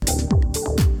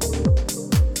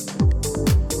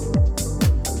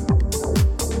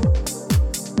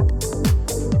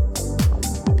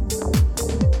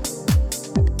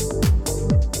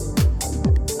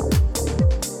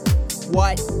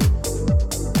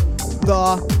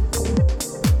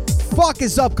the fuck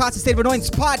is up? Constant State of Annoyance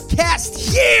podcast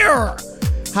here.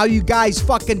 How you guys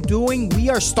fucking doing? We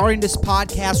are starting this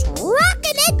podcast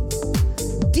rocking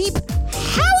it, deep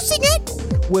housing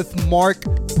it with Mark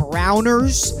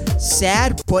Browner's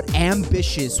Sad But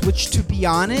Ambitious, which to be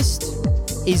honest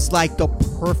is like the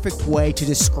perfect way to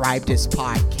describe this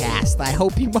podcast. I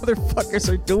hope you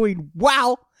motherfuckers are doing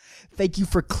well. Thank you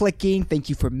for clicking. Thank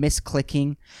you for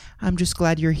misclicking. I'm just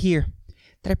glad you're here.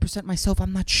 Did I present myself?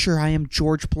 I'm not sure. I am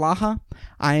George Blaha.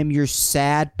 I am your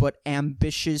sad but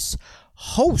ambitious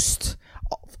host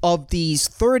of these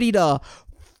 30 to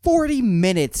 40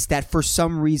 minutes that for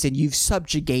some reason you've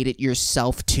subjugated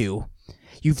yourself to.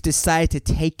 You've decided to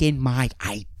take in my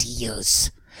ideas.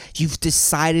 You've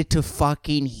decided to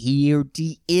fucking hear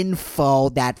the info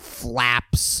that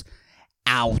flaps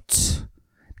out,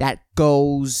 that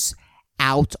goes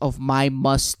out of my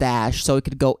mustache so it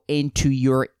could go into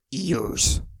your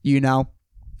ears, you know?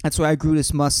 That's why I grew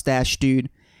this mustache, dude.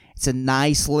 It's a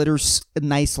nice little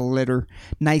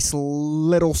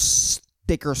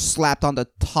sticker slapped on the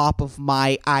top of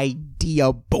my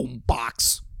idea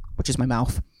boombox, which is my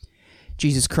mouth.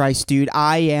 Jesus Christ, dude.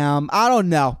 I don't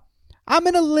know. I'm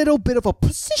in a little bit of a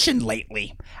position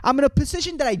lately. I'm in a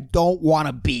position that I don't want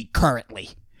to be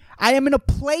currently. I'm in a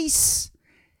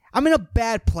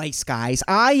bad place, guys.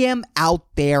 I am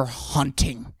out there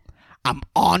hunting. I'm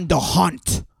on the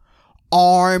hunt.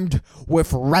 Armed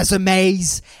with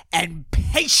resumes and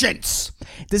patience.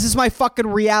 This is my fucking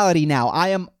reality now. I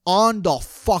am on the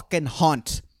fucking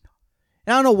hunt.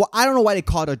 And I don't know why they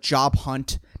call it a job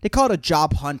hunt. They call it a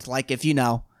job hunt like if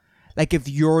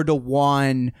you're the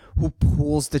one who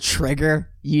pulls the trigger,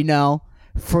 you know,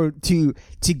 to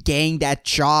gain that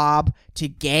job, to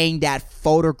gain that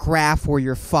photograph where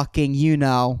you're fucking, you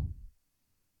know,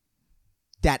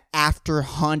 that after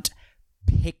hunt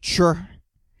picture.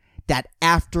 That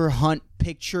after hunt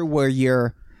picture where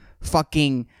you're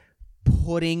fucking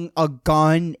putting a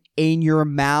gun in your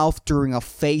mouth during a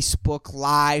Facebook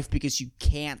Live because you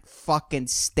can't fucking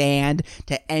stand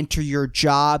to enter your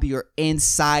job. You're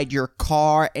inside your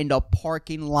car in the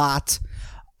parking lot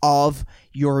of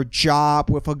your job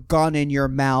with a gun in your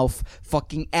mouth,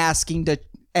 fucking asking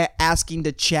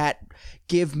the chat,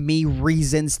 give me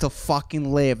reasons to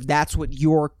fucking live. That's what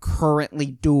you're currently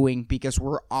doing because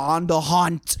we're on the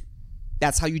hunt.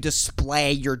 That's how you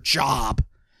display your job.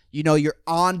 You know, you're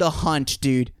on the hunt,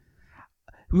 dude.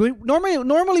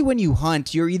 Normally when you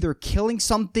hunt, you're either killing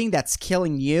something that's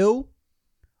killing you,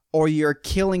 or you're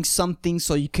killing something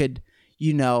so you could,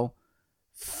 you know,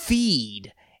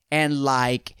 feed and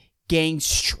like gain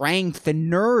strength and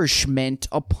nourishment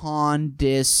upon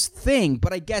this thing.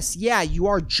 But I guess, yeah, you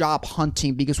are job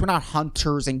hunting because we're not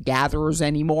hunters and gatherers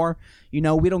anymore. You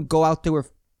know, we don't go out there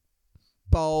with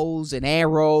bows and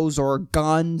arrows or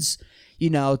guns, you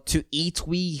know, to eat.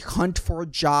 We hunt for a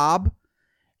job,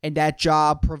 and that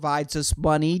job provides us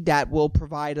money that will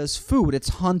provide us food. It's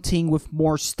hunting with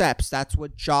more steps. That's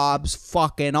what jobs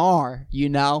fucking are, you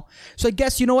know? So I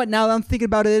guess, you know what, now that I'm thinking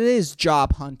about it, it is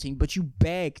job hunting, but you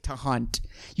beg to hunt.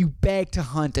 You beg to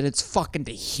hunt, and it's fucking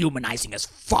dehumanizing as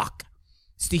fuck.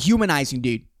 It's dehumanizing,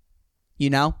 dude. You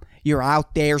know? You're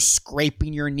out there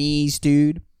scraping your knees,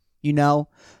 dude. You know,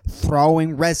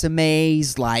 throwing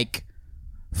resumes like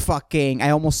fucking, I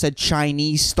almost said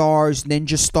Chinese stars,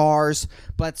 ninja stars,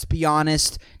 but let's be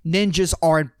honest, ninjas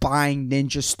aren't buying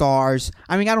ninja stars.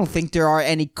 I mean, I don't think there are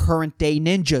any current day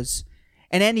ninjas.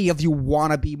 And any of you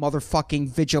wannabe motherfucking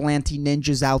vigilante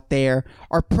ninjas out there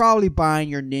are probably buying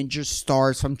your ninja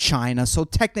stars from China. So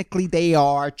technically they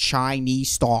are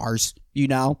Chinese stars, you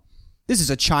know. This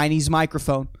is a Chinese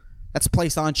microphone that's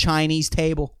placed on a Chinese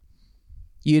table.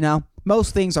 You know,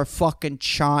 most things are fucking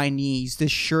Chinese.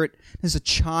 This is a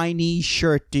Chinese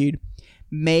shirt, dude,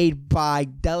 made by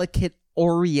delicate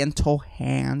Oriental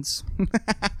hands.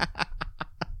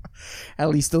 At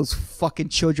least those fucking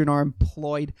children are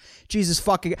employed. Jesus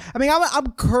fucking, I mean,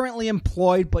 I'm currently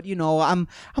employed, but you know, I'm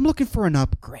looking for an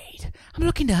upgrade. I'm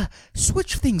looking to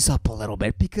switch things up a little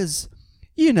bit because,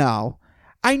 you know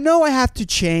I have to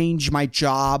change my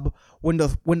job when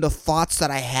the thoughts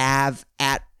that I have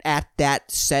at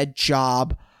that said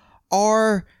job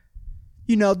are,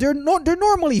 you know, they're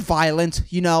normally violent.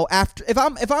 You know, if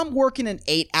I'm working an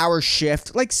 8-hour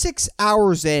shift, like 6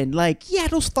 hours in, like, yeah,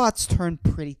 those thoughts turn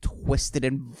pretty twisted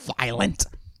and violent,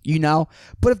 you know.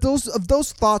 But if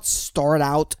those thoughts start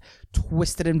out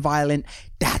twisted and violent,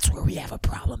 that's where we have a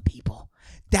problem, people.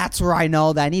 That's where I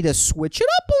know that I need to switch it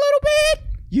up a little bit,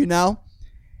 you know.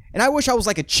 And I wish I was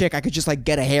like a chick. I could just like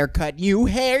get a haircut. You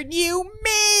hair, you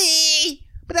me.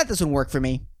 But that doesn't work for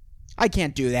me. I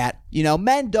can't do that. You know,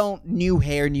 men don't new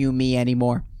hair, new me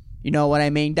anymore. You know what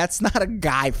I mean? That's not a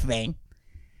guy thing.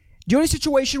 The only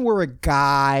situation where a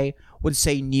guy would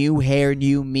say new hair,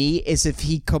 new me is if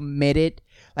he committed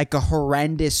like a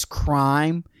horrendous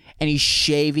crime and he's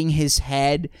shaving his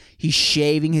head, he's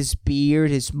shaving his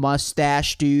beard, his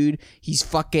mustache, dude. He's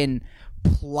fucking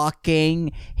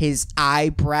plucking his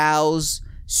eyebrows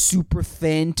super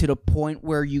thin to the point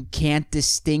where you can't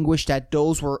distinguish that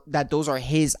those are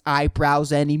his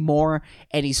eyebrows anymore,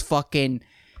 and he's fucking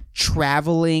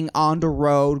traveling on the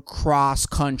road cross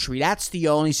country. That's the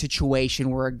only situation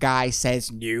where a guy says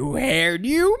new hair,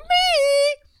 new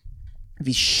me. If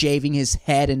he's shaving his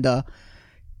head in the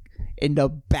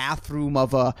bathroom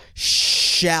of a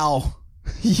shell,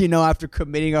 you know, after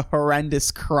committing a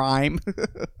horrendous crime.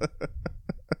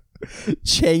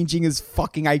 Changing his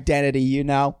fucking identity, you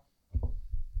know?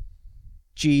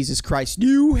 Jesus Christ.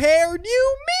 New hair, new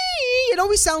me! It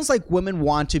always sounds like women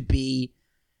want to be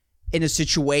in a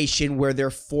situation where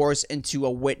they're forced into a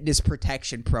witness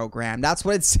protection program. That's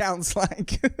what it sounds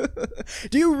like.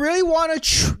 Do you really want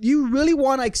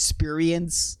to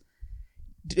experience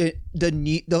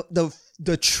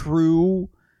the true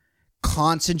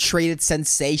concentrated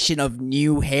sensation of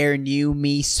new hair, new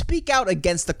me? Speak out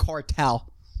against the cartel.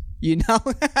 You know?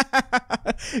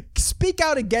 Speak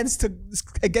out against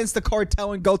the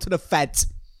cartel and go to the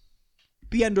feds.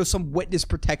 Be under some witness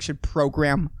protection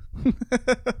program.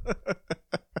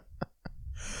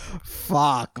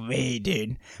 Fuck me,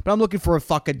 dude. But I'm looking for a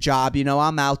fucking job, you know?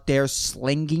 I'm out there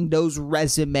slinging those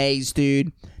resumes,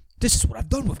 dude. This is what I've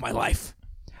done with my life.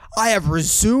 I have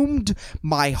resumed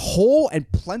my whole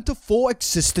and plentiful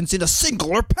existence in a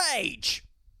singular page.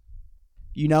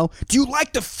 You know, do you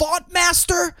like the font,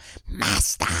 master?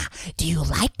 Master, do you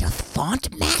like the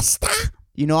font, master?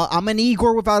 You know, I'm an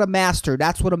Igor without a master.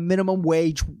 That's what a minimum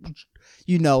wage,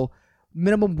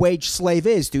 minimum wage slave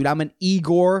is, dude. I'm an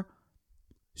Igor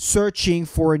searching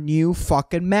for a new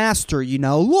fucking master, you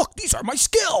know. Look, these are my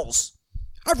skills.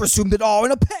 I've resumed it all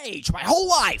in a page, my whole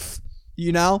life,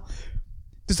 you know.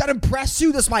 Does that impress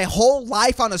you? Does my whole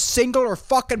life on a singular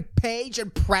fucking page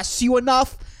impress you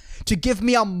enough to give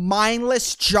me a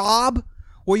mindless job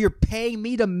where you're paying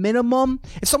me the minimum?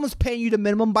 If someone's paying you the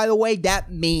minimum, by the way,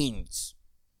 that means,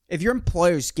 if your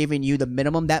employer's giving you the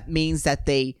minimum, that means that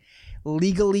they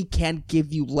legally can't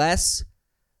give you less.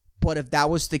 But if that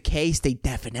was the case, they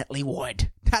definitely would.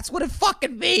 That's what it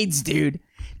fucking means, dude.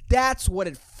 That's what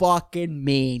it fucking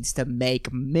means to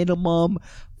make minimum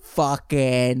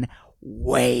fucking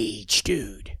wage,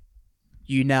 dude.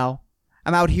 You know?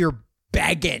 I'm out here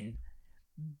begging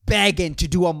to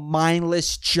do a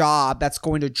mindless job that's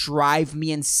going to drive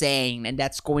me insane and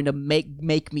that's going to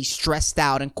make me stressed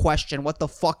out and question what the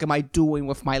fuck am I doing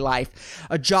with my life.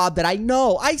 A job that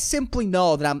I simply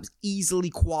know that I'm easily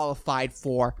qualified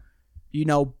for. You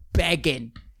know,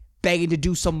 begging to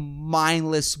do some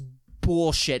mindless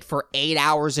bullshit for 8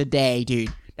 hours a day,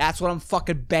 dude. That's what I'm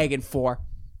fucking begging for.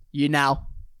 You know?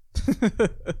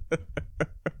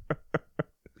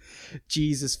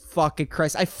 Jesus fucking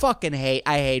Christ. I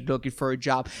hate looking for a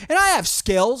job. And I have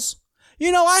skills.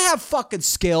 You know, I have fucking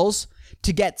skills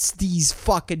to get these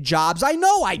fucking jobs. I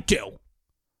know I do.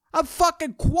 I'm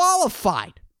fucking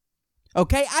qualified.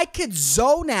 Okay? I could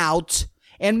zone out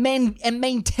and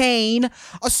maintain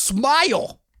a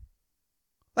smile.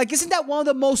 Like, isn't that one of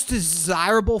the most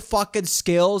desirable fucking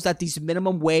skills that these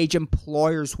minimum wage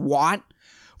employers want?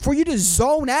 For you to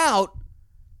zone out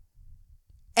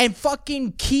and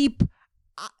fucking keep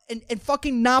and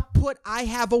fucking not put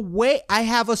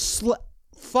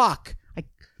fuck. Like,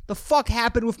 the fuck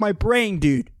happened with my brain,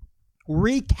 dude?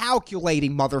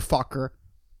 Recalculating, motherfucker.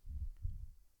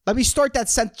 Let me start that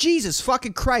sentence. Jesus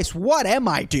fucking Christ, what am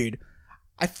I, dude?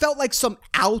 I felt like some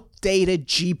outdated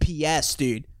GPS,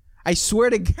 dude. I swear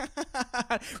to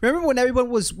God. Remember when everyone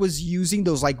was using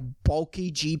those, like,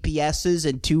 bulky GPSs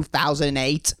in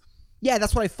 2008? Yeah,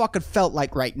 that's what I fucking felt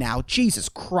like right now. Jesus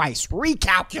Christ,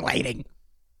 recalculating.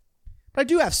 But I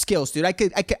do have skills, dude. I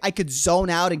could zone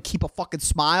out and keep a fucking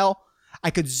smile. I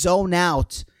could zone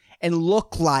out and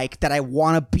look like that I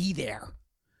want to be there.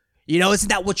 You know, isn't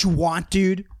that what you want,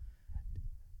 dude?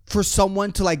 For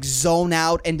someone to, like, zone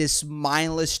out in this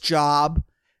mindless job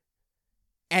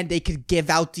and they could give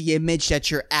out the image that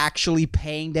you're actually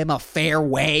paying them a fair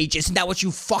wage. Isn't that what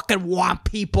you fucking want,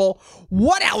 people?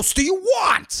 What else do you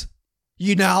want?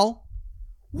 You know?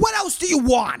 What else do you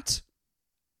want?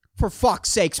 For fuck's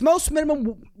sakes. Most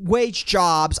minimum wage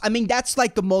jobs, I mean, that's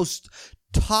like the most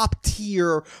top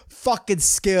tier fucking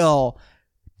skill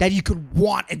that you could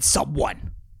want in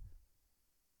someone.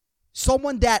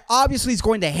 Someone that obviously is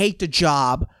going to hate the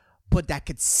job, but that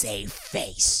could save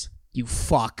face. You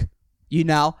fuck. You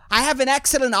know? I have an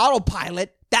excellent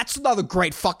autopilot. That's another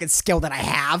great fucking skill that I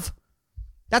have.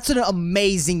 That's an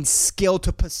amazing skill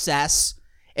to possess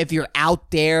if you're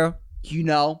out there, you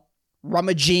know,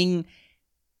 rummaging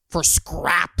for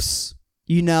scraps,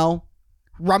 you know,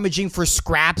 rummaging for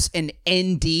scraps and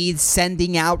Indeed,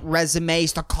 sending out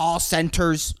resumes to call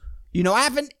centers. You know, I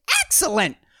have an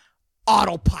excellent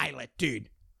autopilot, dude.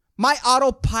 My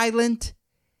autopilot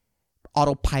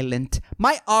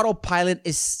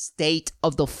is state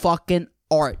of the fucking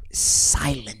art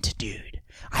silent, dude.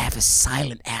 I have a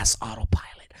silent ass autopilot.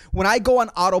 When I go on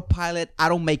autopilot, I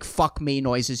don't make fuck me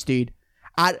noises, dude.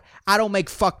 I don't make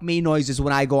fuck me noises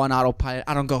when I go on autopilot.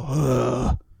 I don't go,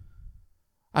 ugh.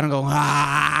 I don't go,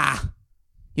 ah.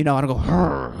 You know, I don't go,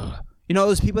 ugh. You know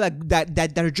those people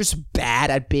that are just bad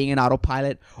at being an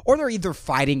autopilot? Or they're either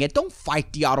fighting it. Don't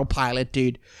fight the autopilot,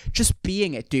 dude. Just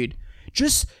being it, dude.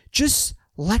 Just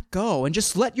let go and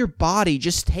just let your body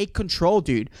just take control,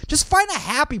 dude. Just find a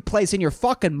happy place in your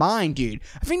fucking mind, dude.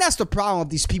 I think that's the problem with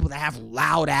these people that have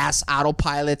loud-ass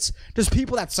autopilots. There's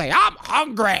people that say, I'm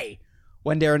hungry,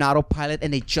 when they're an autopilot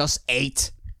and they just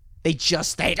ate. I'm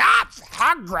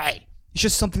hungry. It's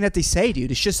just something that they say,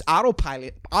 dude. It's just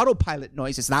autopilot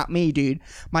noise. It's not me, dude.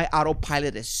 My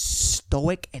autopilot is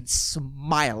stoic and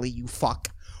smiley, you fuck.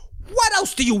 What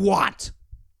else do you want?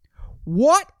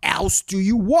 What else do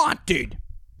you want, dude?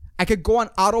 I could go on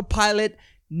autopilot,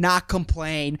 not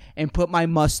complain, and put my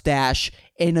mustache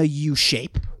in a U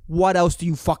shape. What else do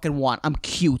you fucking want? I'm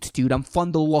cute, dude. I'm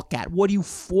fun to look at. What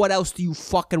else do you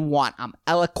fucking want? I'm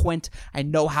eloquent. I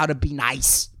know how to be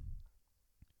nice.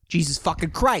 Jesus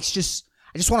fucking Christ.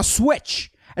 I just want to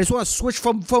switch. I just want to switch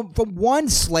from one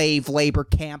slave labor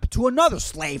camp to another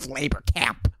slave labor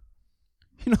camp.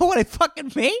 You know what I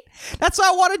fucking mean? That's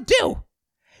what I want to do.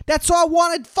 That's all I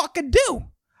want to fucking do.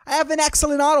 I have an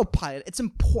excellent autopilot. It's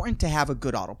important to have a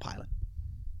good autopilot.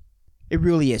 It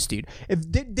really is, dude. If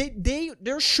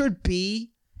there should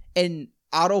be an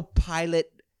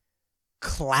autopilot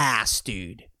class,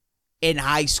 dude, in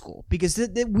high school. Because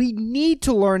we need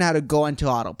to learn how to go into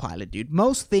autopilot, dude.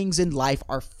 Most things in life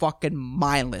are fucking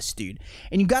mindless, dude.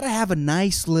 And you gotta have a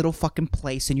nice little fucking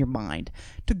place in your mind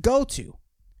to go to.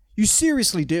 You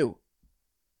seriously do.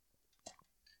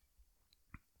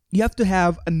 You have to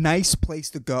have a nice place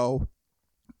to go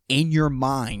in your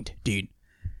mind, dude.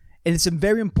 And it's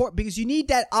very important because you need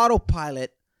that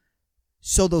autopilot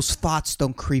so those thoughts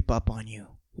don't creep up on you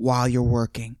while you're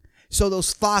working. So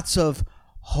those thoughts of,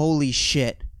 holy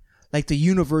shit, like the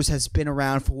universe has been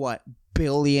around for what,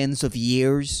 billions of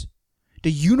years?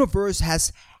 The universe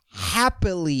has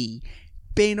happily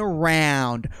been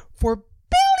around for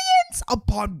billions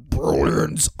upon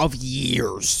billions of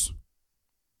years.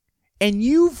 And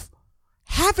you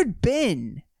haven't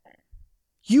been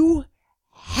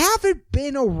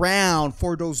around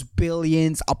for those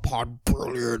billions upon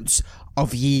billions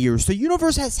of years. The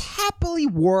universe has happily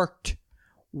worked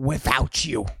without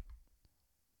you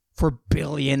for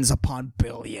billions upon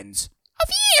billions of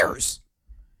years.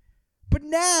 But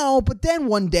then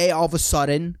one day, all of a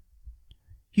sudden,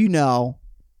 you know,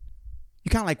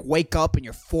 you kind of like wake up and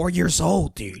you're 4 years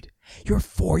old, dude. You're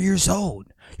 4 years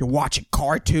old. You're watching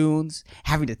cartoons,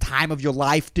 having the time of your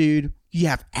life, dude. You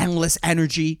have endless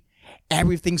energy.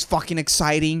 Everything's fucking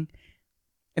exciting.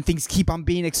 And things keep on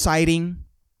being exciting.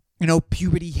 You know,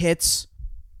 puberty hits.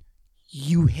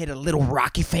 You hit a little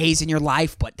rocky phase in your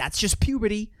life, but that's just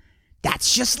puberty.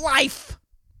 That's just life.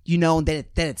 You know, and then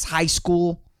it's high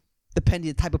school. Depending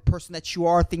on the type of person that you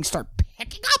are, things start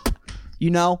picking up.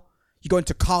 You know, you go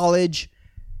into college.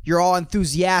 You're all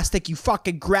enthusiastic. You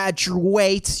fucking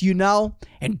graduate, you know?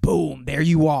 And boom, there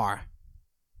you are.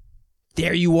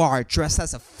 There you are, dressed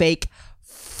as a fake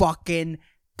fucking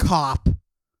cop.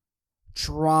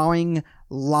 Drawing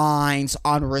lines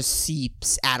on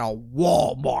receipts at a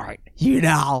Walmart, you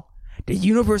know? The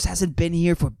universe hasn't been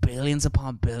here for billions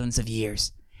upon billions of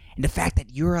years. And the fact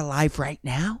that you're alive right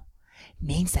now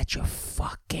means that you're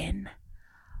fucking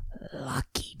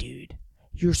lucky, dude.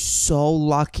 You're so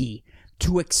lucky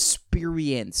to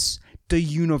experience the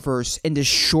universe in the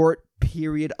short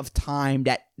period of time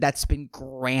that's been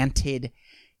granted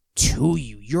to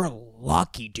you. You're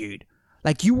lucky, dude.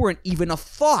 Like, you weren't even a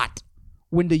thought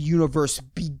when the universe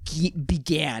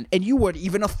began. And you weren't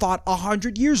even a thought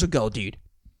 100 years ago, dude.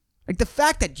 Like, the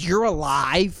fact that you're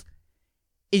alive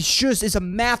is a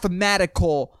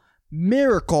mathematical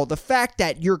miracle. The fact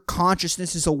that your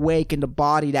consciousness is awake in the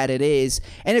body that it is,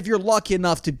 and if you're lucky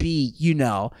enough to be, you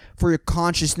know, for your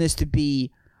consciousness to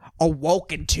be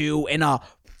awoken to in a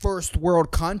first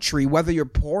world country, whether you're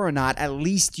poor or not, at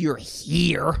least you're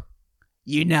here.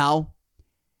 you know?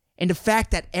 And the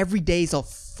fact that every day is a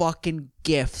fucking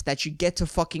gift, that you get to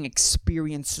fucking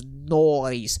experience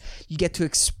noise, you get to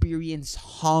experience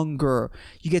hunger,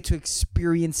 you get to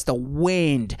experience the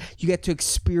wind, you get to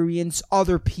experience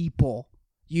other people,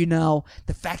 you know?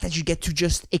 The fact that you get to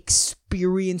just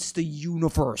experience the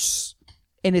universe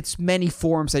in its many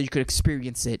forms that you could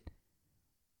experience it,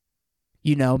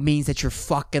 you know, means that you're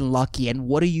fucking lucky. And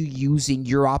what are you using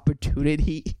your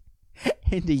opportunity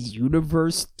in the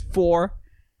universe for?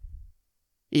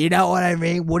 You know what I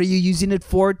mean? What are you using it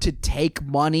for? To take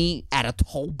money at a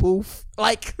toll booth?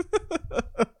 Like,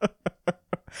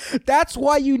 that's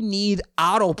why you need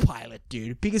autopilot,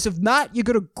 dude. Because if not, you're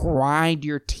gonna grind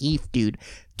your teeth, dude,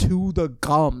 to the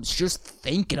gums. Just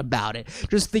thinking about it.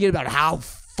 Just thinking about how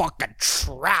fucking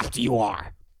trapped you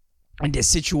are in this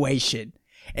situation.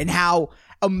 And how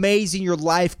amazing your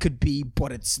life could be,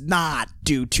 but it's not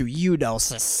due to, you know,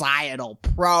 societal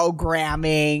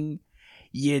programming.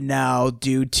 You know,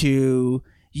 due to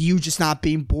you just not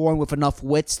being born with enough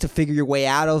wits to figure your way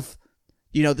out of,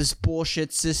 you know, this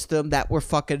bullshit system that we're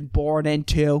fucking born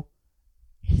into.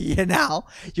 You know,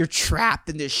 you're trapped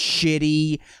in this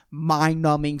shitty,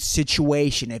 mind-numbing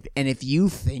situation. If you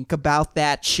think about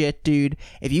that shit, dude,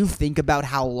 if you think about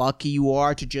how lucky you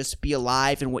are to just be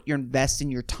alive and what you're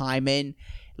investing your time in,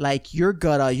 like, you're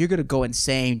gonna go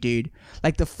insane, dude.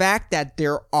 Like, the fact that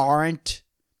there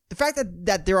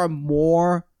are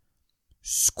more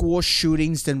school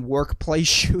shootings than workplace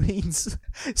shootings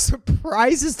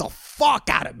surprises the fuck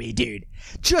out of me, dude.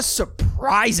 Just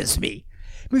surprises me.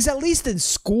 Because at least in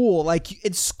school, well,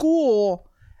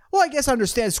 I guess I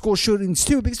understand school shootings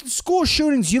too, because in school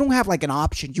shootings, you don't have like an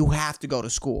option. You have to go to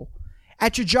school.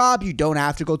 At your job, you don't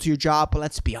have to go to your job, but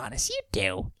let's be honest, you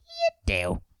do.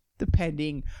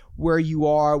 Depending where you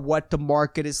are, what the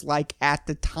market is like at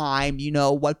the time, you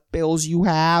know, what bills you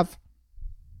have.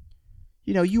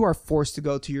 You know, you are forced to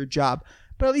go to your job,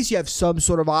 but at least you have some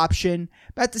sort of option.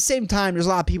 But at the same time, there's a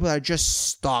lot of people that are just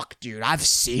stuck, dude. I've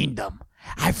seen them.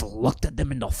 I've looked at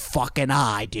them in the fucking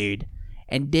eye, dude.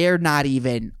 And they're not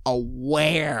even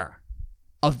aware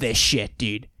of this shit,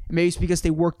 dude. Maybe it's because they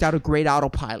worked out a great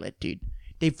autopilot, dude.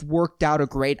 They've worked out a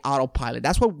great autopilot.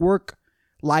 That's what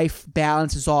work-life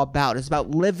balance is all about. It's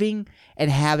about living and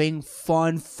having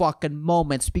fun fucking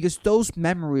moments, because those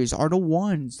memories are the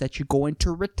ones that you're going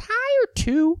to retire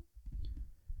to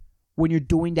when you're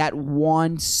doing that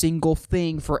one single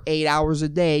thing for 8 hours a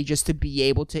day just to be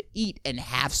able to eat and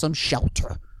have some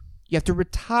shelter. You have to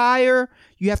retire.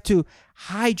 You have to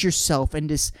hide yourself in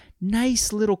this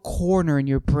nice little corner in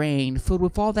your brain filled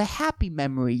with all the happy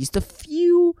memories, the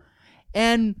few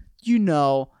and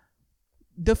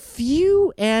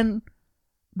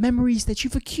memories that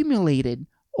you've accumulated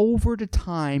over the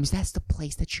times. That's the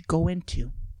place that you go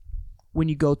into when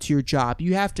you go to your job.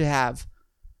 You have to have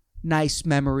nice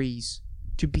memories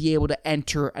to be able to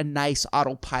enter a nice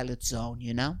autopilot zone,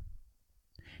 you know?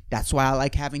 That's why I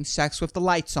like having sex with the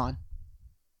lights on.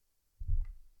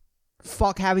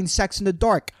 Fuck having sex in the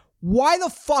dark. Why the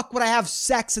fuck would I have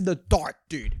sex in the dark,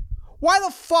 dude? Why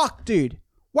the fuck, dude?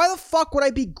 Why the fuck would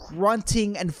I be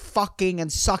grunting and fucking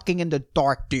and sucking in the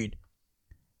dark, dude?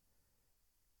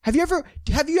 Have you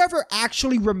ever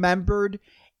actually remembered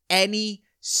any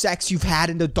sex you've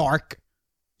had in the dark?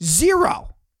 Zero.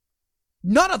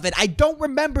 None of it. I don't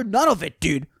remember none of it,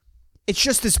 dude. It's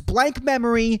just this blank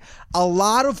memory, a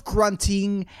lot of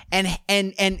grunting and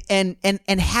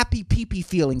happy pee-pee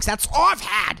feelings. That's all I've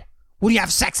had when you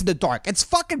have sex in the dark. It's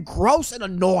fucking gross and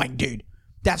annoying, dude,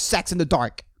 to have sex in the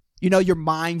dark. You know, your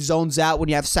mind zones out when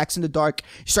you have sex in the dark.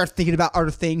 You start thinking about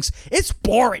other things. It's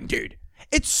boring, dude.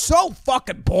 It's so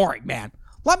fucking boring, man.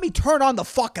 Let me turn on the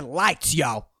fucking lights,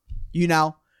 yo. You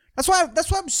know? That's why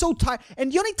I'm so tired.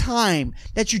 And the only time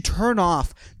that you turn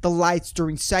off the lights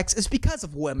during sex is because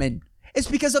of women. It's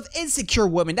because of insecure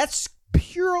women. That's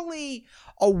purely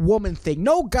a woman thing.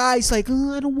 No guy's like,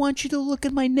 oh, I don't want you to look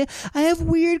at my I have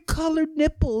weird colored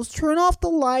nipples. Turn off the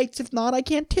lights. If not, I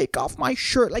can't take off my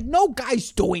shirt. Like, no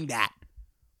guy's doing that.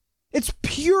 It's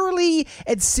purely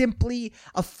and simply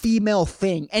a female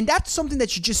thing. And that's something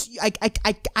that you just, I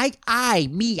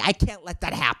can't let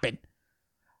that happen.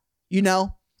 You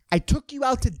know? I took you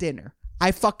out to dinner.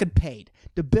 I fucking paid.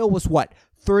 The bill was what?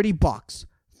 $30.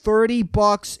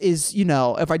 $30 is, you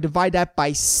know, if I divide that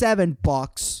by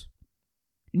 $7,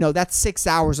 you know, that's 6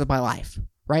 hours of my life,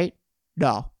 right?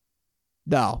 No.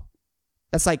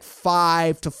 That's like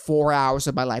 5 to 4 hours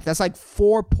of my life. That's like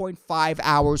 4.5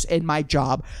 hours in my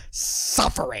job,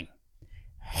 suffering,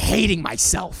 hating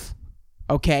myself,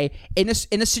 okay? In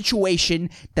a situation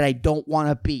that I don't want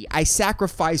to be. I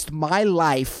sacrificed my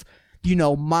life, you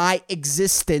know, my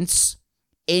existence,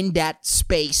 in that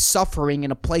space, suffering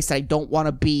in a place that I don't want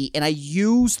to be, and I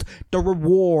used the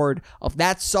reward of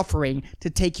that suffering to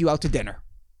take you out to dinner.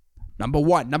 Number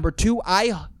one. Number two,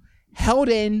 I held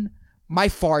in my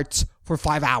farts for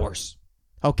 5 hours.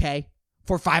 Okay?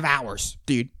 For 5 hours,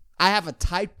 dude. I have a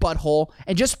tight butthole,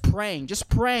 and just praying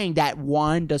that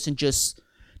one doesn't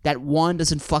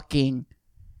fucking,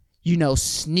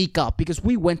 sneak up, because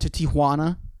we went to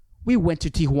Tijuana,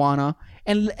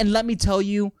 and let me tell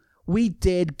you, we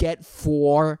did get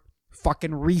 4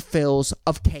 fucking refills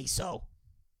of queso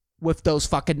with those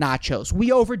fucking nachos.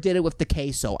 We overdid it with the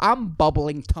queso. I'm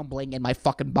bubbling, tumbling in my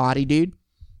fucking body, dude.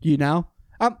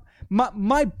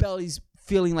 My belly's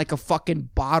feeling like a fucking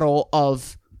bottle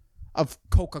of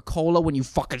Coca-Cola when you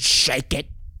fucking shake it.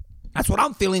 That's what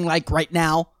I'm feeling like right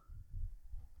now.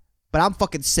 But I'm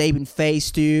fucking saving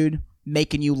face, dude.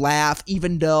 Making you laugh,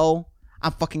 even though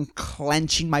I'm fucking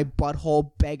clenching my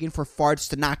butthole, begging for farts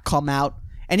to not come out.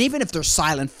 And even if they're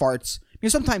silent farts,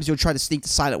 sometimes you'll try to sneak the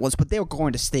silent ones, but they're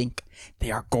going to stink.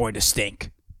 They are going to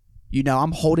stink.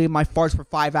 I'm holding my farts for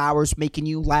 5 hours, making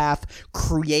you laugh,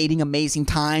 creating amazing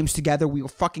times together. We were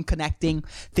fucking connecting.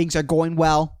 Things are going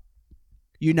well.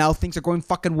 Things are going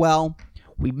fucking well.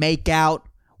 We make out.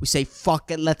 We say,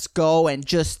 fuck it, let's go, and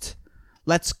just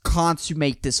let's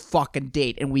consummate this fucking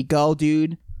date. And we go,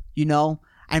 dude.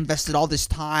 I invested all this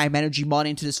time, energy, money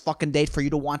into this fucking date for you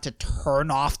to want to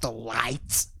turn off the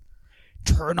lights.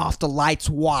 Turn off the lights.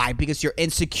 Why? Because you're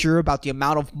insecure about the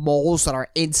amount of moles that are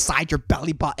inside your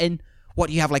belly button. What,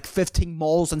 you have like 15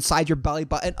 moles inside your belly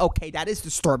button? Okay, that is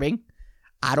disturbing.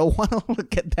 I don't want to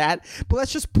look at that. But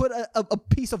let's just put a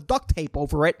piece of duct tape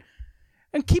over it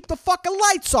and keep the fucking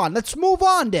lights on. Let's move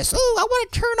on this. Oh, I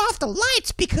want to turn off the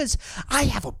lights because I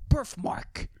have a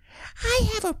birthmark. I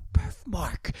have a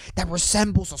birthmark that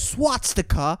resembles a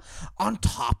swastika on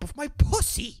top of my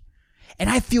pussy. And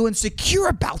I feel insecure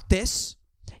about this,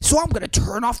 so I'm going to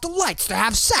turn off the lights to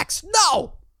have sex.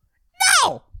 No!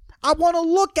 I want to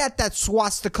look at that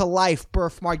swastika life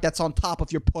birthmark that's on top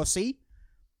of your pussy.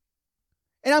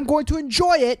 And I'm going to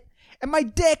enjoy it. And my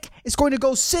dick is going to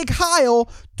go sig heil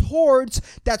towards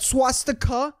that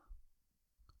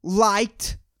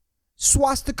swastika-liked,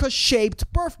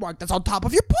 swastika-shaped birthmark that's on top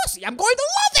of your pussy. I'm going to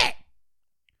love it.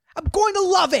 I'm going to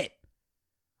love it.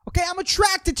 Okay, I'm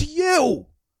attracted to you.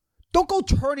 Don't go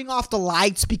turning off the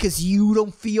lights because you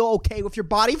don't feel okay with your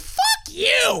body. Fuck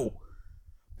you.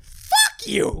 Fuck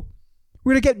you.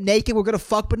 We're going to get naked. We're going to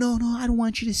fuck. But no, I don't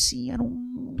want you to see.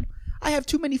 I have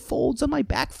too many folds on my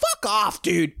back. Fuck off,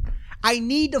 dude. I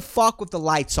need to fuck with the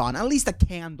lights on. At least a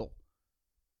candle.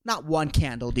 Not one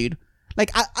candle, dude.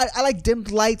 Like, I like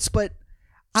dimmed lights, but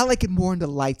I like it more on the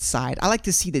light side. I like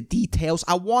to see the details.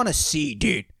 I want to see,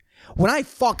 dude. When I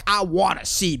fuck, I want to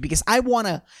see, because I want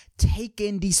to take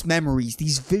in these memories,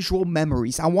 these visual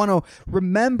memories. I want to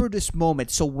remember this moment.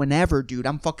 So whenever, dude,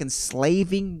 I'm fucking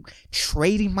slaving,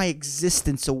 trading my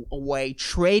existence away,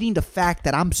 trading the fact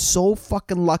that I'm so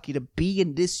fucking lucky to be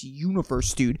in this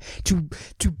universe, dude,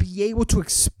 to be able to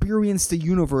experience the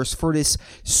universe for this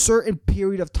certain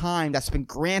period of time that's been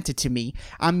granted to me.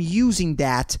 I'm using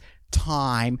that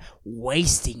time,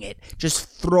 wasting it, just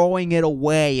throwing it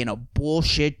away in a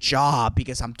bullshit job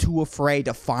because I'm too afraid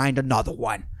to find another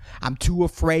one. I'm too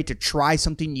afraid to try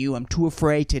something new. I'm too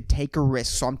afraid to take a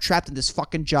risk. So I'm trapped in this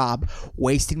fucking job,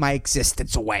 wasting my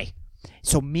existence away.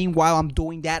 So meanwhile I'm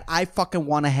doing that, I fucking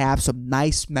want to have some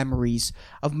nice memories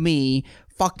of me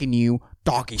fucking you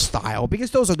doggy style,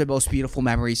 because those are the most beautiful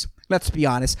memories. Let's be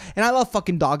honest. And I love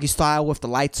fucking doggy style with the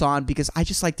lights on because I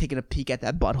just like taking a peek at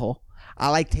that butthole. I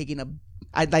like taking a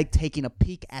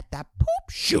peek at that poop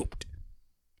shoot.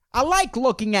 I like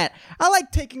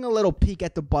taking a little peek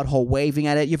at the butthole, waving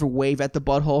at it. You ever wave at the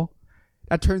butthole?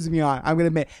 That turns me on. I'm gonna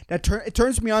admit it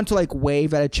turns me on to like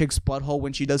wave at a chick's butthole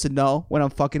when she doesn't know, when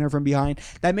I'm fucking her from behind.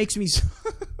 That makes me.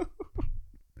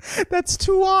 That's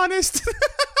too honest.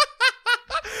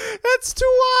 That's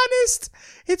too honest.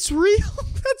 It's real.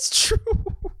 That's true.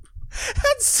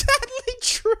 That's sadly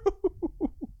true.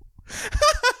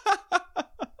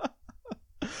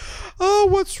 Oh,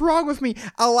 what's wrong with me?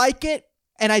 I like it,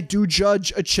 and I do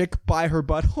judge a chick by her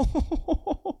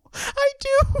butthole. I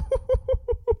do.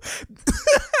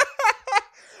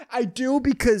 I do,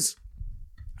 because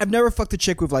I've never fucked a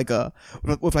chick with like a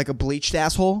bleached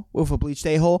asshole, with a bleached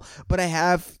a-hole, but I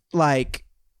have, like,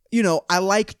 I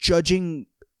like judging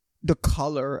the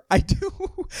color. I do,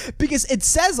 because it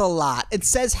says a lot. It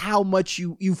says how much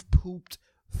you've pooped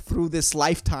through this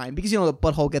lifetime, because the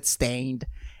butthole gets stained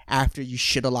after you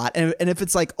shit a lot. And if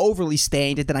it's like overly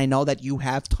stained, then I know that you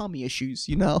have tummy issues,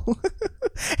 you know?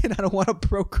 And I don't want to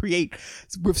procreate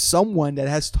with someone that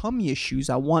has tummy issues.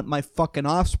 I want my fucking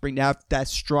offspring to have that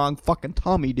strong fucking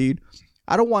tummy, dude.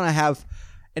 I don't want to have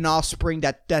an offspring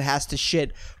that has to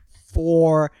shit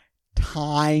 4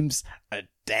 times a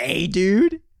day,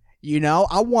 dude. You know,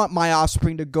 I want my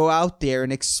offspring to go out there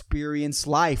and experience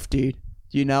life, dude.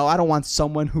 You know, I don't want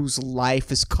someone whose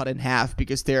life is cut in half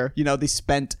because they're, you know, we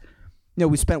spent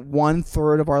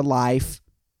 1/3 of our life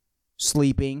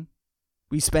sleeping.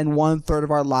 We spend 1/3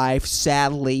 of our life,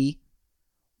 sadly,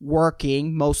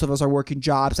 working. Most of us are working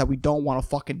jobs that we don't want to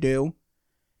fucking do.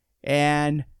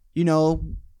 And, you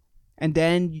know, and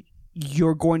then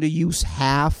you're going to use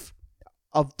half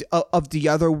of the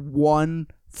other 1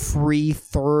 free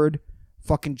third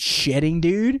fucking shitting,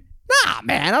 dude. Nah,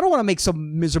 man, I don't want to make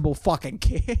some miserable fucking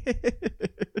kid.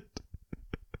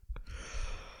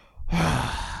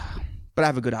 But I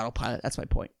have a good autopilot. That's my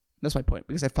point.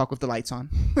 Because I fuck with the lights on.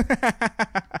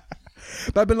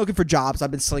 But I've been looking for jobs.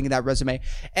 I've been slinging that resume.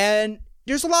 And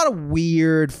there's a lot of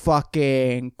weird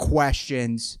fucking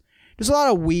questions. There's a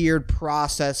lot of weird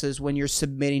processes when you're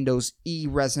submitting those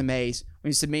e-resumes. When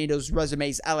you're submitting those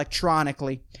resumes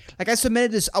electronically. Like I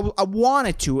submitted this. I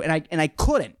wanted to, and I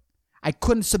couldn't. I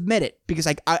couldn't submit it because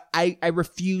I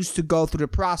refused to go through the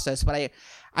process. But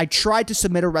I tried to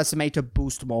submit a resume to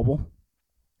Boost Mobile.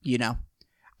 You know,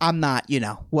 I'm not, you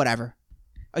know, whatever.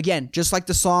 Again, just like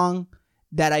the song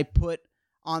that I put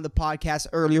on the podcast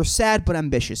earlier, sad but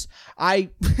ambitious.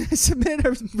 I submitted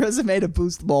a resume to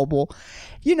Boost Mobile,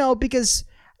 you know, because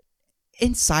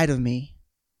inside of me,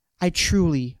 I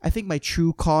think my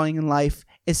true calling in life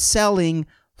is selling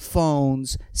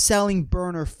phones, selling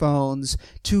burner phones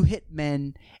to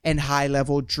hitmen and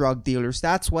high-level drug dealers.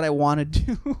 That's what I want to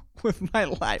do with my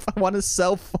life. I want to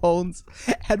sell phones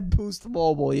at Boost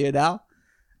Mobile, you know?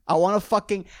 I want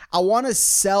to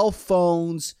sell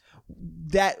phones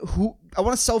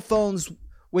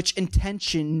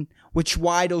which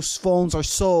why those phones are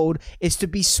sold is to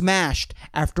be smashed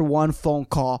after one phone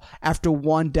call, after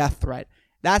one death threat.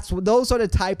 Those are the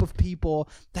type of people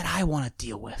that I want to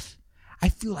deal with. I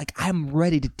feel like I'm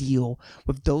ready to deal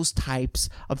with those types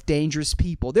of dangerous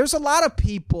people. There's a lot of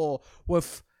people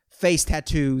with face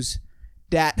tattoos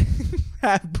that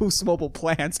have Boost Mobile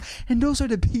plans, and those are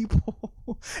the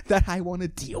people that I want to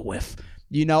deal with.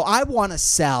 You know, I want to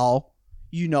sell,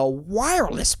 you know,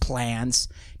 wireless plans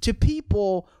to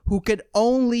people who could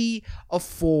only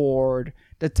afford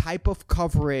the type of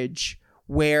coverage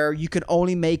where you can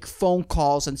only make phone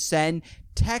calls and send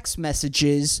text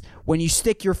messages when you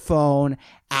stick your phone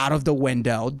out of the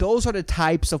window. Those are the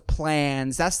types of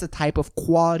plans. That's the type of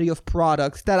quality of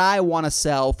products that I want to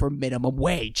sell for minimum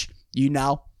wage, you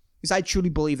know? Because I truly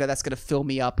believe that that's going to fill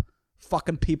me up,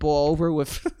 fucking people over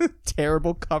with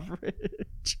terrible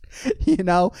coverage. You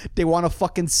know? They want to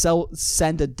fucking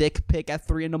send a dick pic at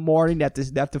 3 a.m. They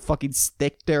have to fucking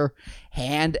stick their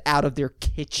hand out of their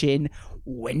kitchen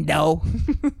window.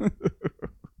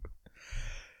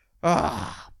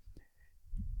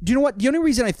 Do you know what? The only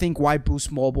reason I think why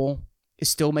Boost Mobile is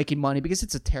still making money, because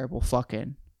it's a terrible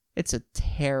fucking,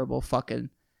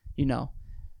 you know,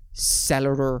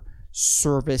 cellular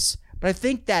service. But I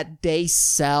think that they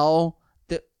sell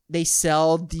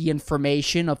the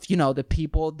information of, you know, the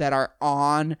people that are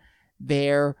on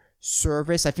their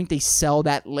service. I think they sell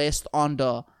that list on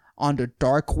the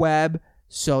dark web.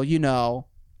 So, you know,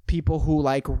 people who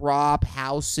like rob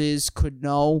houses could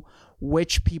know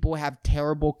which people have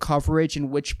terrible coverage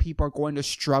and which people are going to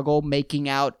struggle making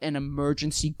out an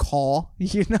emergency call,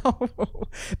 you know?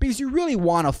 Because you really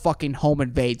want to fucking home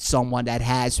invade someone that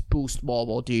has Boost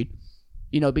Mobile, dude.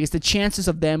 You know, because the chances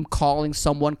of them calling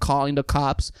the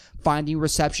cops, finding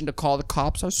reception to call the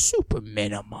cops are super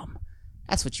minimum.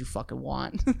 That's what you fucking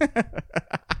want.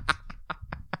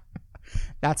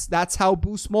 That's how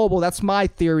Boost Mobile, that's my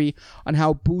theory on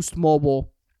how Boost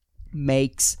Mobile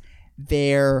makes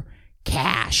their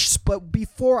cash. But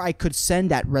before I could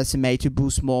send that resume to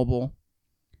Boost Mobile,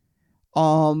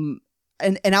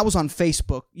 and I was on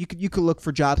Facebook. You could look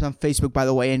for jobs on Facebook, by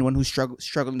the way. Anyone who's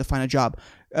struggling to find a job,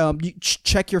 you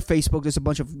check your Facebook. There's a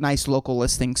bunch of nice local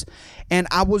listings, and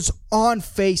I was on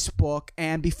Facebook.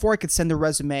 And before I could send the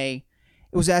resume,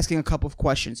 it was asking a couple of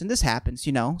questions. And this happens,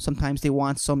 you know. Sometimes they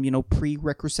want some, you know,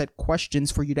 prerequisite questions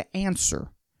for you to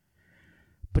answer.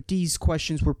 But these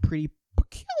questions were pretty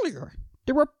peculiar.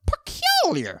 They were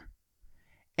peculiar.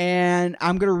 And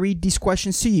I'm going to read these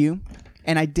questions to you.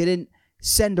 And I didn't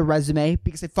send a resume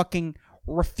because I fucking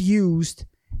refused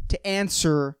to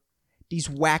answer these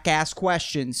whack-ass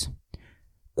questions.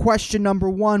 Question number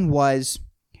 1 was,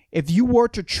 If you were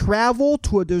to travel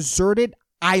to a deserted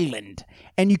island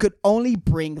and you could only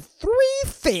bring 3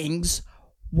 things,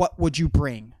 what would you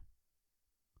bring?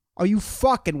 Are you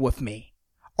fucking with me?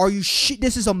 Are you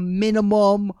This is a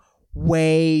minimum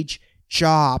wage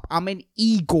job. I'm an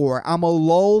Igor. I'm a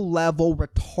low-level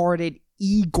retarded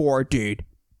Igor, dude.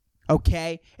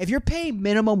 Okay? If you're paying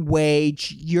minimum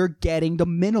wage, you're getting the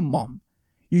minimum.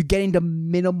 You're getting the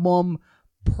minimum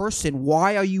person.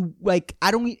 Why are you like,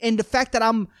 and the fact that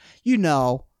I'm,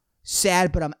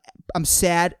 sad, but I'm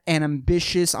sad and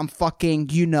ambitious. I'm fucking,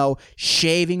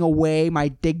 shaving away my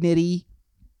dignity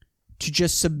to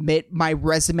just submit my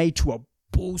resume to a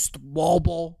Boost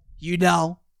Mobile,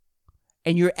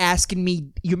 and you're making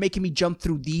me jump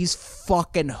through these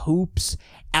fucking hoops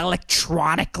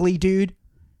electronically, dude.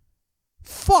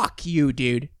 Fuck you,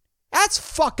 dude. That's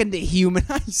fucking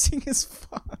dehumanizing as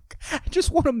fuck. I just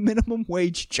want a minimum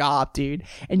wage job, dude.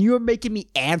 And you're making me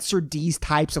answer these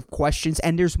types of questions,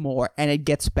 and there's more, and it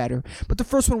gets better. But the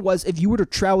first one was, if you were to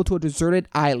travel to a deserted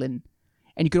island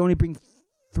and you could only bring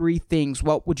 3 things,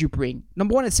 what would you bring?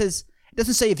 Number one, it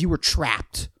doesn't say if you were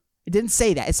trapped. It didn't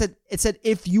say that. It said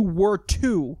if you were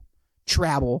to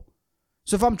travel.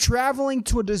 So if I'm traveling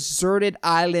to a deserted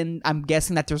island, I'm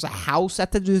guessing that there's a house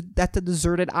at the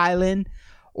deserted island,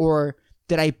 or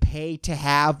did I pay to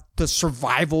have the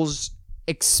survival's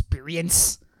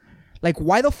experience? Like,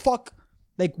 why the fuck?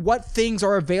 Like, what things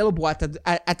are available at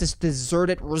this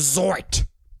deserted resort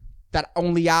that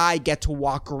only I get to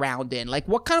walk around in? Like,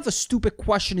 what kind of a stupid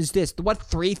question is this? What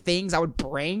 3 things I would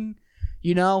bring?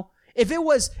 If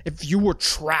you were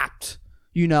trapped,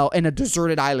 in a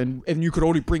deserted island and you could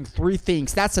only bring 3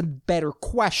 things, that's a better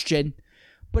question.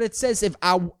 But it says if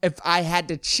I had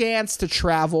the chance to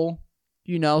travel,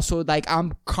 so like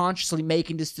I'm consciously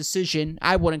making this decision.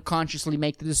 I wouldn't consciously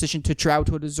make the decision to travel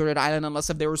to a deserted island unless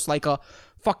if there was like a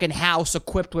fucking house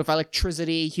equipped with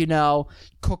electricity,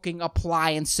 cooking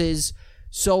appliances.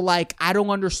 So like, I don't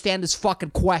understand this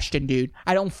fucking question, dude.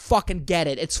 I don't fucking get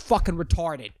it. It's fucking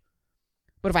retarded.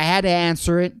 But if I had to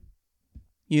answer it,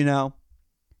 and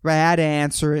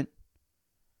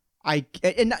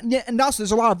also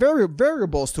there's a lot of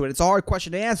variables to it. It's a hard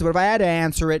question to answer, but if I had to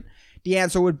answer it, the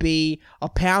answer would be a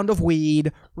pound of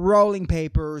weed, rolling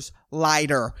papers,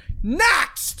 lighter.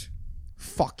 Next!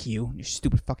 Fuck you and your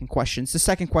stupid fucking questions. The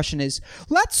second question is,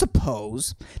 let's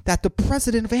suppose that the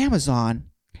president of Amazon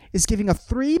is giving a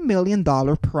 $3 million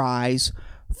prize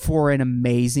for an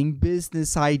amazing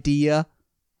business idea.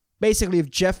 Basically, if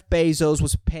Jeff Bezos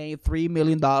was paying $3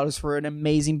 million for an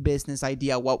amazing business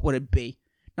idea, what would it be?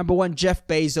 Number one, Jeff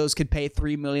Bezos could pay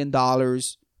 $3 million,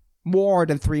 more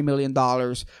than $3 million,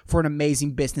 for an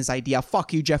amazing business idea.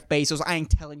 Fuck you, Jeff Bezos. I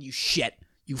ain't telling you shit.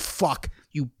 You fuck.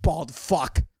 You bald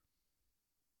fuck.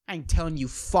 I ain't telling you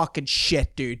fucking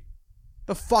shit, dude.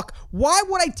 The fuck? Why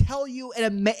would I tell you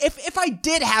if I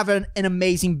did have an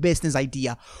amazing business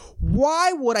idea,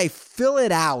 why would I fill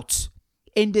it out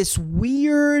in this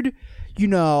weird,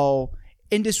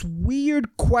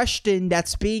 question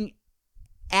that's being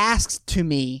asked to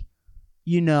me,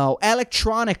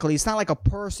 electronically? It's not like a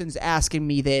person's asking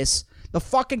me this. The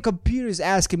fucking computer's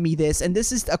asking me this, and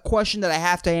this is a question that I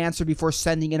have to answer before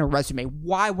sending in a resume.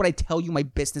 Why would I tell you my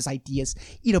business ideas?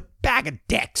 Eat a bag of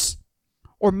dicks.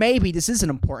 Or maybe this is an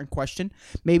important question.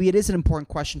 Maybe it is an important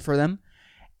question for them.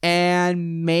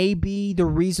 And maybe the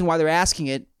reason why they're asking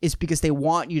it is because they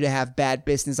want you to have bad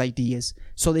business ideas.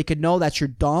 So they could know that you're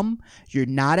dumb, you're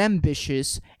not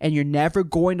ambitious, and you're never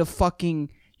going to fucking,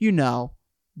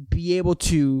 be able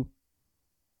to,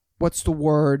 what's the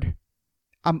word?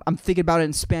 I'm thinking about it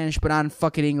in Spanish, but not in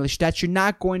fucking English. That you're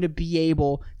not going to be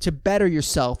able to better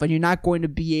yourself, and you're not going to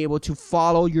be able to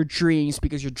follow your dreams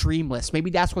because you're dreamless. Maybe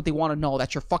that's what they want to know,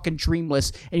 that you're fucking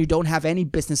dreamless and you don't have any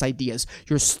business ideas.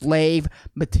 You're slave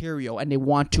material, and they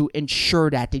want to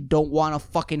ensure that. They don't want to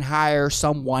fucking hire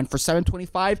someone for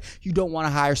 $7.25. You don't want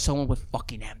to hire someone with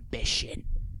fucking ambition.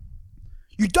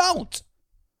 You don't.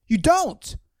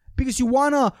 Because you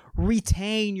want to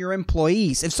retain your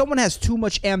employees. If someone has too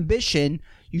much ambition,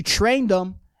 you train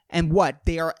them, and what?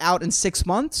 They are out in 6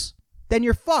 months? Then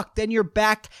you're fucked. Then you're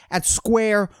back at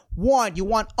square one. You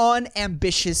want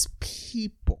unambitious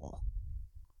people.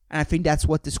 And I think that's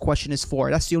what this question is for.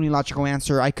 That's the only logical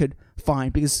answer I could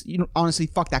find. Because, honestly,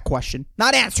 fuck that question.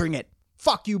 Not answering it.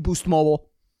 Fuck you, Boost Mobile.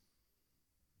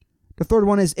 The third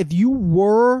one is, if you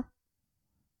were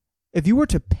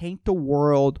to paint the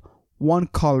world one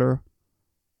color,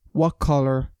 what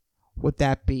color would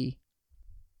that be?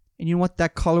 And you know what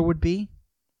that color would be?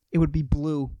 It would be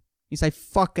blue. Means I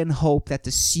fucking hope that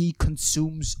the sea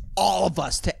consumes all of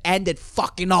us to end it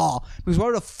fucking all. Because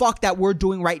whatever the fuck that we're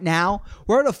doing right now,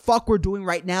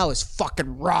 is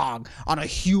fucking wrong on a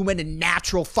human and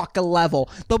natural fucking level.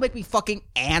 Don't make me fucking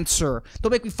answer.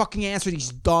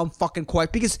 These dumb fucking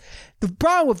questions. Because the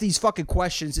problem with these fucking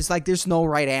questions is like there's no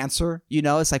right answer. You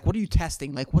know, it's like, what are you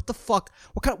testing? Like, what the fuck?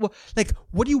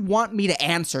 What do you want me to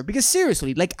answer? Because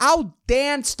seriously, like, I'll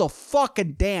dance the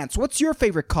fucking dance. What's your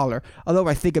favorite color? Although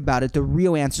I think about it, the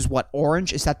real answer is what?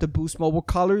 Orange? Is that the Boost Mobile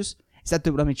colors? Let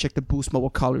me check the Boost Mobile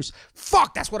colors.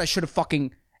 Fuck, that's what I should have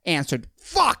fucking answered.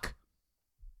 Fuck!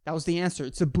 That was the answer.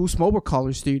 It's the Boost Mobile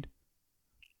colors, dude.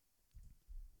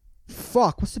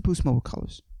 Fuck, what's the Boost Mobile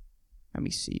colors? Let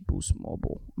me see, Boost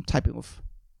Mobile. I'm typing with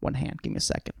one hand. Give me a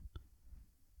second.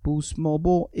 Boost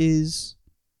Mobile is...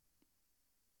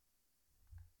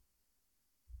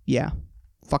 yeah.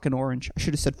 Fucking orange. I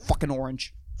should have said fucking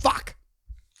orange. Fuck!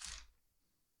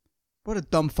 What a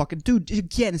dumb fucking... dude,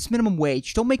 again, it's minimum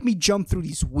wage. Don't make me jump through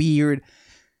these weird,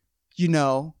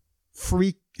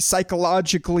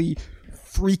 psychologically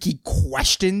freaky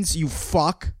questions, you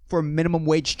fuck, for a minimum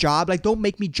wage job. Like, don't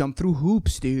make me jump through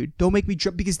hoops, dude. Don't make me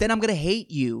jump, because then I'm gonna hate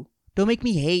you. Don't make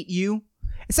me hate you.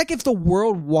 It's like if the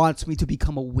world wants me to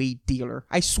become a weed dealer.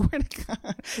 I swear to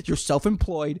God. You're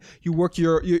self-employed. You work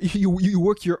you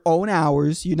work your own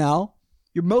hours,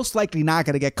 You're most likely not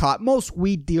gonna get caught. Most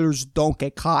weed dealers don't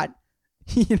get caught.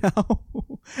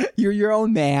 You're your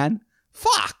own man.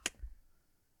 Fuck.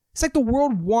 It's like the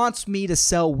world wants me to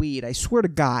sell weed. I swear to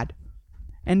God.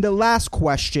 And the last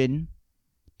question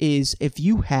is, if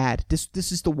you had, this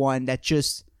is the one that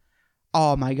just,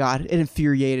 oh my God, it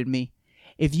infuriated me.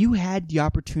 If you had the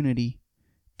opportunity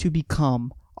to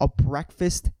become a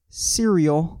breakfast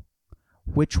cereal,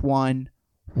 which one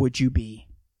would you be?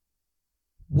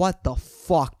 What the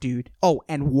fuck, dude? Oh,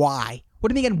 and why?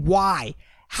 What do you mean, and why?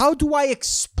 How do I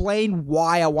explain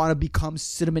why I want to become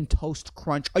Cinnamon Toast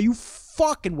Crunch? Are you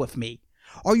fucking with me?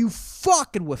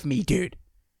 Dude?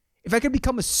 If I could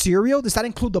become a cereal, does that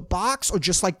include the box or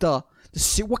just like the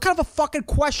what kind of a fucking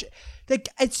question? Like,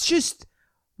 it's just,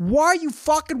 why are you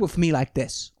fucking with me like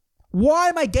this? Why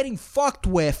am I getting fucked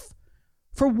with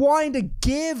for wanting to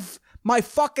give my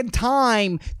fucking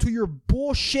time to your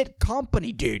bullshit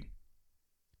company, dude?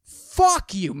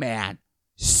 Fuck you, man.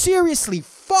 Seriously,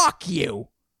 fuck you.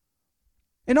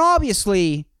 And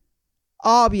obviously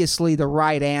the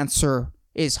right answer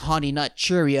is Honey Nut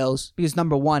Cheerios, because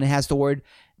number one, it has the word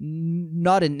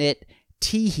nut in it,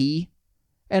 teehee,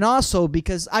 and also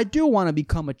because I do want to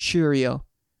become a Cheerio,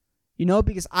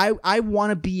 because I want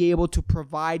to be able to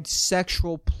provide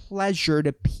sexual pleasure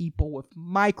to people with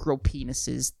micro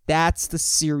penises. That's the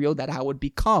cereal that I would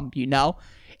become,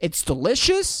 It's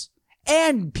delicious.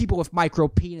 And people with micro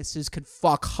penises could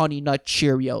fuck Honey Nut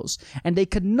Cheerios. And they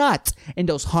could nut in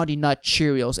those Honey Nut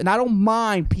Cheerios. And I don't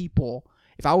mind people.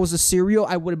 If I was a cereal,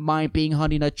 I wouldn't mind being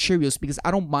Honey Nut Cheerios, because I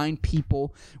don't mind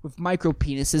people with micro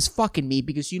penises fucking me,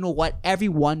 because you know what?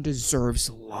 Everyone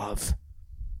deserves love.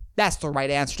 That's the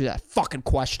right answer to that fucking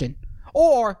question.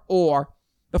 Or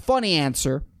the funny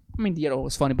answer. I mean, it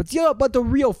was funny, but the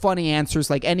real funny answer is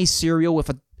like any cereal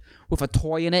with a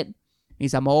toy in it.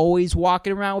 Means I'm always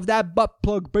walking around with that butt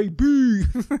plug, baby.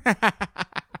 But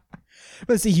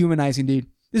it's dehumanizing, dude.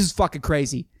 This is fucking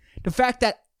crazy. The fact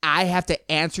that I have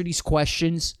to answer these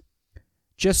questions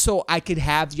just so I could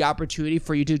have the opportunity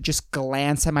for you to just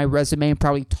glance at my resume and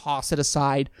probably toss it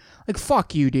aside. Like,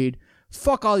 fuck you, dude.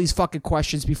 Fuck all these fucking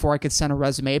questions before I could send a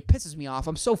resume. It pisses me off.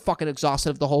 I'm so fucking exhausted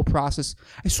of the whole process.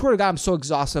 I swear to God, I'm so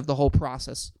exhausted of the whole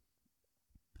process.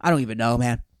 I don't even know,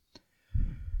 man.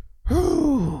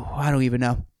 I don't even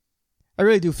know. I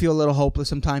really do feel a little hopeless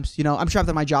sometimes. I'm trapped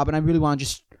at my job, and I really want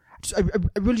to I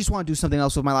really just want to do something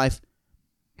else with my life.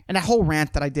 And that whole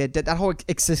rant that I did, that whole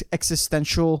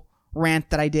existential rant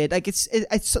that I did, like it's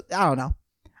I don't know.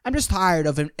 I'm just tired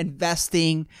of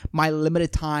investing my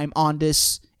limited time in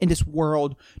this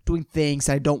world doing things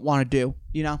that I don't want to do.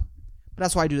 But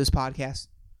that's why I do this podcast.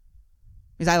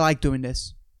 Because I like doing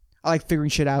this. I like figuring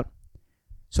shit out.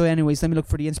 So anyways, let me look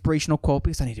for the inspirational quote,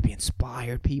 because I need to be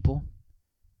inspired, people,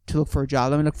 to look for a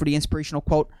job. Let me look for the inspirational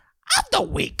quote of the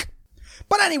week.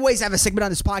 But anyways, I have a segment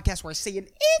on this podcast where I say an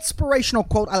inspirational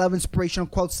quote. I love inspirational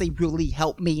quotes. They really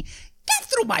help me get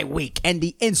through my week. And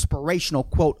the inspirational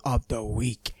quote of the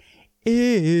week is: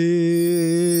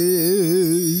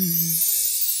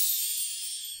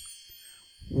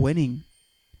 winning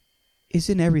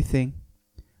isn't everything,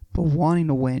 but wanting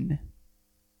to win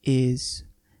is.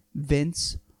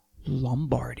 Vince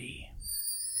Lombardi.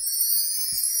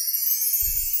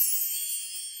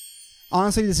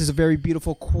 Honestly, this is a very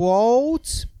beautiful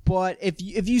quote, But if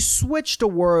you switch the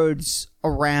words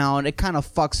around, it kind of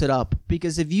fucks it up.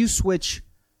 Because if you switch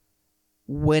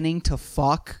winning to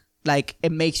fuck, like,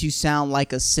 it makes you sound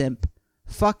like a simp.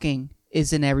 Fucking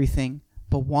isn't everything,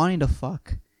 but wanting to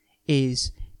fuck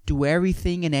is do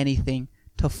everything and anything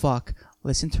to fuck.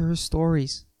 Listen to her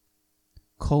stories.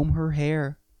 Comb her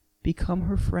hair. Become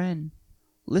her friend.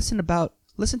 Listen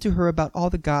to her about all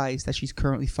the guys that she's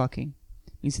currently fucking.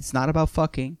 It means it's not about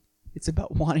fucking. It's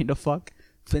about wanting to fuck.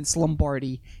 Vince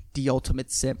Lombardi, the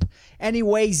ultimate simp.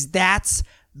 Anyways, that's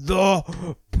the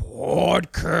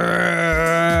podcast.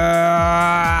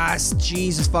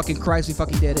 Jesus fucking Christ, we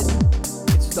fucking did it.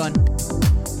 It's done.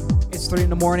 It's 3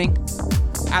 a.m.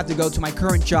 I have to go to my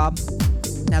current job.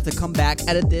 I have to come back,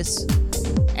 edit this,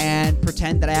 and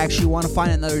pretend that I actually want to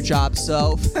find another job.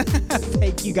 So,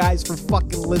 thank you guys for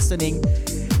fucking listening.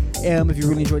 If you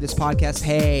really enjoyed this podcast,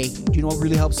 hey, do you know what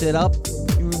really helps it up?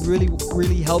 It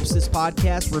really helps this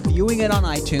podcast. Reviewing it on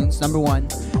iTunes, number 1.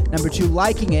 Number 2,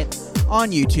 liking it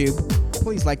on YouTube.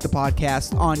 Please like the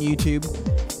podcast on YouTube.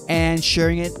 And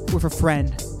sharing it with a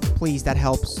friend. Please, that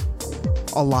helps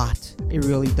a lot. It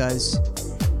really does.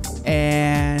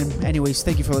 And anyways,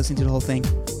 thank you for listening to the whole thing.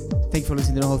 Thank you for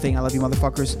listening to the whole thing. I love you,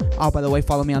 motherfuckers. Oh, by the way,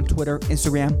 follow me on Twitter,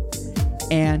 Instagram,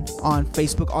 and on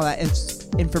Facebook. All that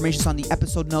information's on the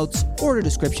episode notes or the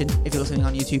description if you're listening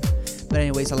on YouTube. But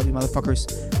anyways, I love you, motherfuckers.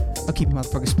 I'll keep you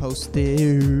motherfuckers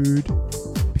posted.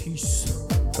 Peace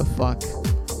the fuck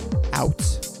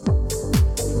out.